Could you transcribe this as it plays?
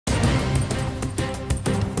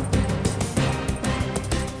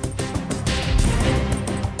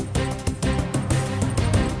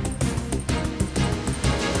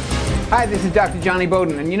Hi, this is Dr. Johnny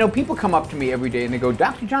Bowden, and you know, people come up to me every day and they go,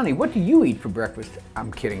 Dr. Johnny, what do you eat for breakfast?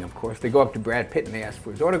 I'm kidding, of course. They go up to Brad Pitt and they ask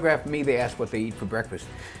for his autograph. Me, they ask what they eat for breakfast.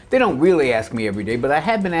 They don't really ask me every day, but I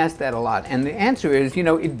have been asked that a lot. And the answer is, you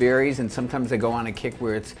know, it varies, and sometimes I go on a kick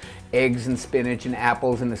where it's eggs and spinach and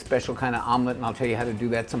apples and a special kind of omelet, and I'll tell you how to do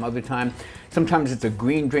that some other time. Sometimes it's a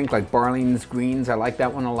green drink like Barlean's Greens. I like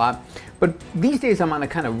that one a lot. But these days I'm on a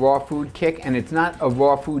kind of raw food kick, and it's not a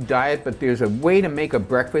raw food diet, but there's a way to make a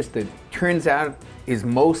breakfast that turns out is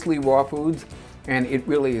mostly raw foods, and it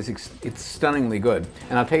really is, it's stunningly good.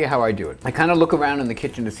 And I'll tell you how I do it. I kind of look around in the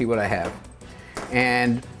kitchen to see what I have.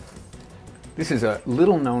 And this is a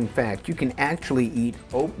little known fact. You can actually eat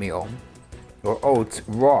oatmeal or oats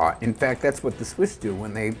raw. In fact, that's what the Swiss do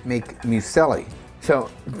when they make muesli.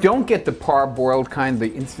 So don't get the parboiled kind,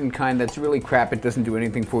 the instant kind. That's really crap. It doesn't do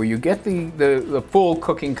anything for you. Get the full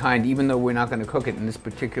cooking kind, even though we're not going to cook it in this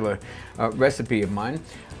particular recipe of mine.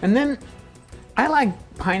 And then I like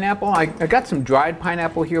pineapple. I got some dried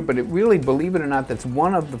pineapple here, but it really, believe it or not, that's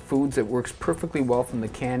one of the foods that works perfectly well from the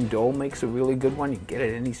can. Dole makes a really good one. You can get it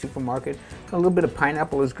at any supermarket. A little bit of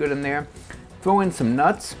pineapple is good in there. Throw in some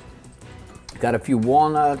nuts. Got a few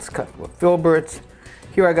walnuts, a couple of filberts.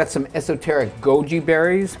 Here I got some esoteric goji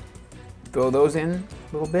berries. Throw those in a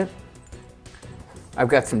little bit. I've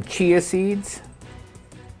got some chia seeds,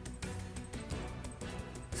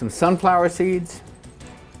 some sunflower seeds.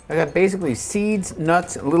 I got basically seeds,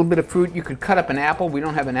 nuts, a little bit of fruit. You could cut up an apple. We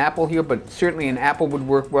don't have an apple here, but certainly an apple would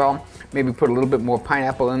work well. Maybe put a little bit more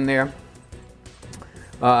pineapple in there.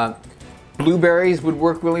 Blueberries would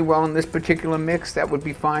work really well in this particular mix. That would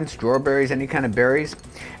be fine. Strawberries, any kind of berries.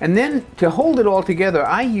 And then to hold it all together,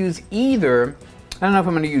 I use either, I don't know if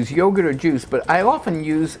I'm going to use yogurt or juice, but I often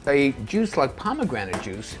use a juice like pomegranate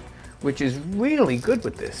juice, which is really good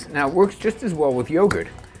with this. Now it works just as well with yogurt,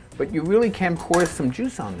 but you really can pour some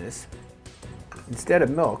juice on this instead of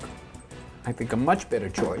milk. I think a much better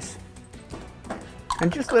choice.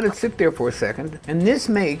 And just let it sit there for a second. And this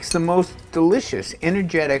makes the most delicious,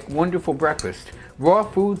 energetic, wonderful breakfast. Raw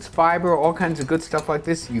foods, fiber, all kinds of good stuff like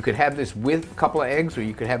this. You could have this with a couple of eggs, or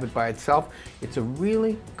you could have it by itself. It's a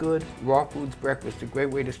really good raw foods breakfast, a great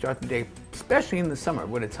way to start the day, especially in the summer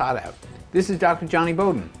when it's hot out. This is Dr. Johnny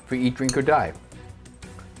Bowden for Eat, Drink, or Die.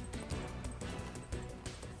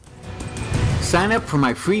 Sign up for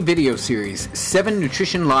my free video series, 7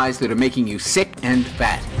 Nutrition Lies That Are Making You Sick and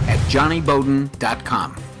Fat, at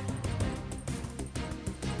johnnybowden.com.